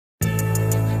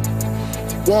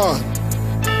1,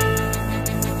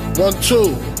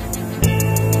 2.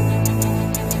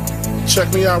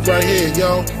 Check me out right here,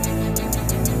 yo.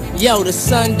 Yo, the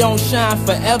sun don't shine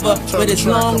forever, but as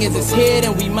long as it's here,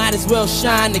 then we might as well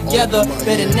shine together.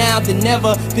 Better now than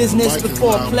never, business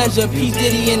before pleasure. P.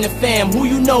 Diddy and the fam, who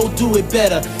you know do it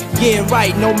better. Yeah,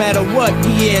 right, no matter what,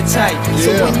 we airtight.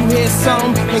 So when you hear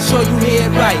something, make sure you hear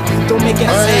it right. Don't make an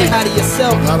ass out of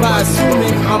yourself by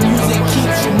assuming our music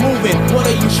keeps you moving. What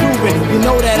are you proving? You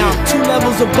know that I'm 2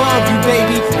 levels above you,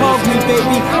 baby. Hug me,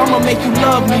 baby, I'ma make you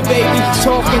love me, baby.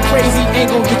 Talking crazy ain't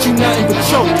gonna get you nothing but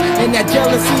choke. And that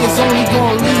jealousy is only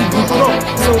gonna leave you broke.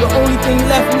 So the only thing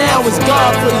left now is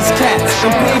God for these cats.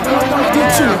 And baby,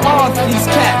 you're too hard for these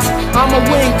cats. I'ma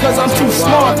win cause I'm too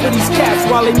smart for these cats.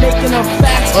 While they making up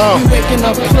facts, you making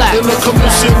up plaques. In the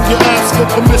commission, you ask for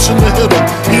permission to hit him.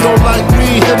 He don't like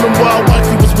me, hit him while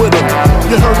wifey was with him.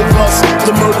 You heard of us,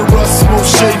 the murderers,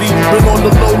 most shady. Been on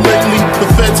the low lately, the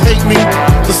feds hate me.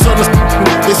 The sun is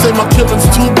they say my killing's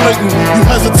too blatant. You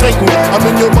hesitating, I'm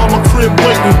in your mama crib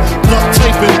waiting. Duct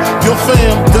taping, your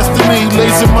fam, destiny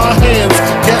lays in my hands.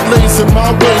 Gat lays in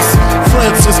my waist.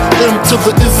 Francis, M to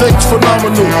the is H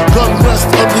phenomenal. Gun rest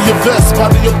under your vest, by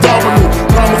the abdominal.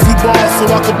 Rhyme a few bars so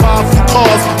I can buy a few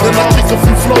cars. Then I kick a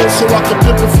few flows so I can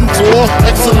pimp a few more.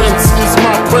 Excellence is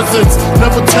my presence.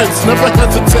 Never tense, never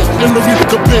hesitate. In the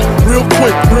week a bit, real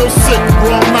quick, real sick.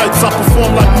 Wrong nights, I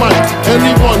perform like Mike.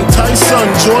 Anyone, Tyson,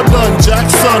 Jordan,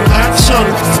 Jackson, action.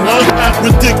 None act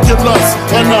ridiculous.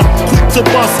 And I'm quick to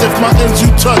bust if my ends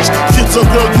you touch. Kids or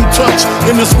girl you touch.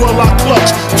 In this world I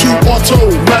clutch. 2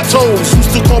 auto, Matos.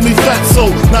 Used to call me Fatso,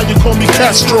 now you call me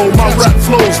Castro. My rap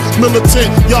flows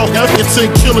militant, y'all hesitant,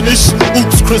 killing ish.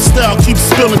 Oops, Cristal keeps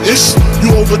spilling ish.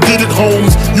 You overdid it,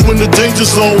 Holmes. You in the danger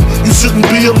zone. You shouldn't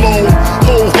be alone.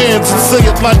 Hold hands and say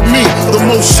it like me, the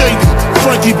most shady.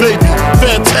 Frankie baby,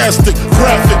 fantastic,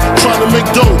 graphic, trying to make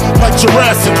dough like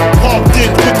Jurassic. Park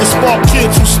did with the spark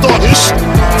kids who start ish.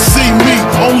 See me,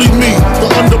 only me, the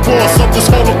underboss of this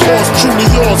Holocaust. Truly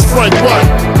yours, Frank White.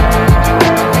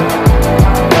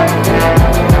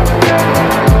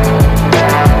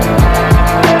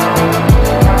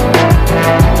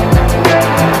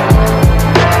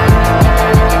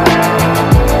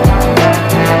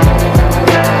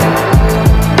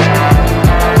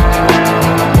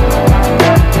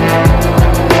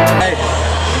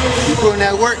 Putting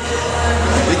that work,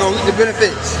 we gonna reap the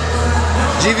benefits.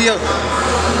 GVO,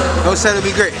 don't say it'll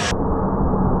be great.